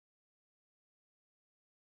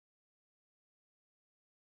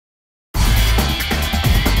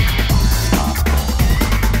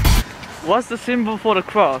What's the symbol for the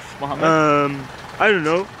cross, Mohammed? I don't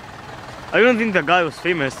know. I don't think the guy was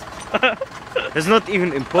famous. It's not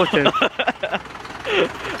even important.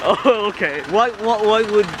 Oh, okay. Why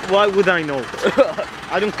would I know?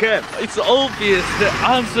 I don't care. It's obvious. The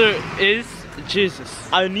answer is Jesus.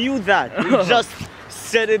 I knew that. You just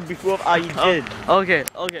said it before I did. Okay.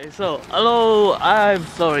 So, hello. I'm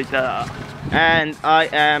sorry, And I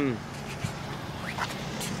am.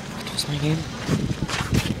 What's my name?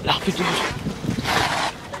 Laughing dude.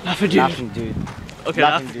 Laughing dude.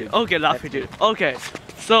 Okay, laughing dude. Okay.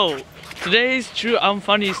 So, today's true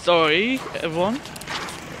unfunny story, everyone.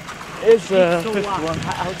 Is How do you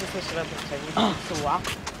say shut up in Chinese?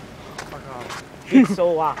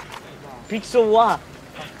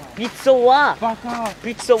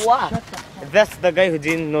 Pizza. That's the guy who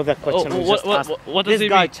didn't know the question. What does this it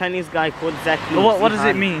guy, mean? Chinese guy called Zach. What does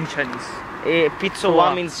it mean in Chinese? Pizza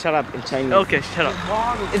means shut up in Chinese. Okay, shut up.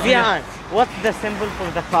 Zian, what's the symbol for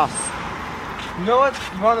the cross? You know what?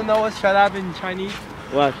 You want to know what's shut up in Chinese?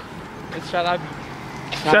 What? It's shalabi.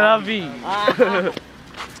 Shalabi.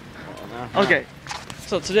 Okay.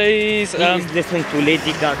 So today's He's listening to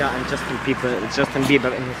Lady Gaga and Justin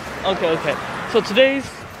Bieber in his... Okay. So today's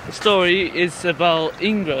story is about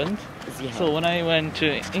England. So when I went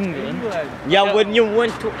to England. Yeah, when you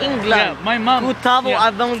went to England. Yeah, my mom. You travel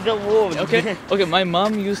around the world. Okay. My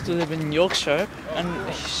mom used to live in Yorkshire, and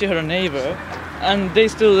she had a neighbor, and they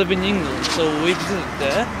still live in England. So we visited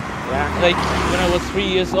there. Yeah. Like when I was 3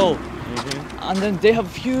 years old. And then they have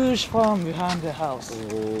a huge farm behind their house.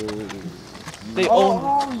 They own.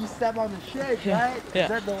 Oh, you step on the shit, right? Yeah. Is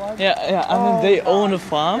that the one? Yeah. And then they own a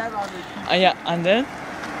farm. And then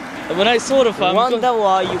when I saw the farm. Wonder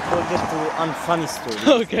why you called it to Unfunny Story.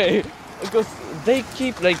 Okay, because they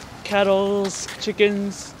keep like cattle,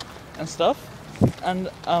 chickens, and stuff. And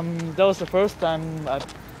that was the first time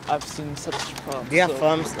I've seen such farms. There are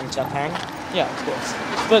farms in Japan. Yeah, of course.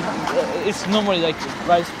 But it's normally like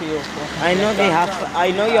rice fields. I know they have.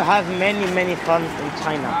 I know you have many farms in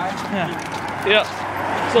China. Yeah.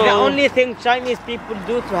 So the only thing Chinese people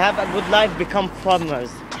do to have a good life, become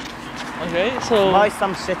farmers. Okay, so buy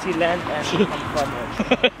some shitty land and become farmers.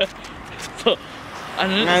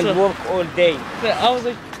 And work all day. I was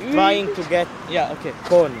like trying to get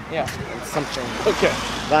corn. Yeah. Something. Okay.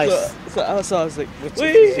 Rice. So I was like, which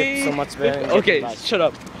is so much better. Okay, shut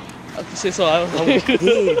up. So I was like, how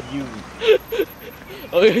dare you?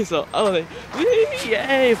 Okay, so I was like,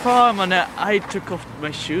 yay, farm, and I took off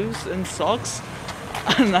my shoes and socks,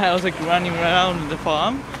 and I was like running around the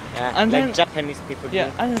farm. Yeah, and like then, Japanese people do.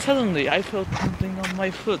 Yeah, and suddenly I felt something on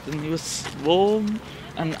my foot, and it was warm,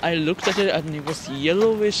 and I looked at it, and it was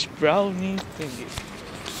yellowish, browny thingy.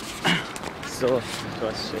 So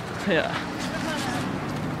gross shit. Yeah.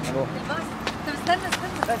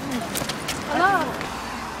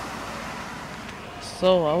 So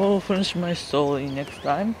I will finish my story next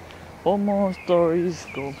time. For more stories,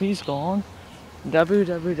 please go on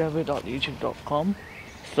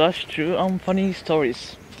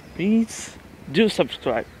www.youtube.com/trueunfunnystories. Please do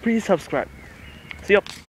subscribe. Please subscribe. See you.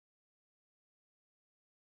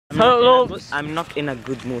 Hello. I'm not in a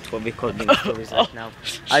good mood for recording stories right now.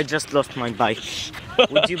 I just lost my bike.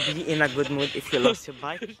 Would you be in a good mood if you lost your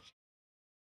bike?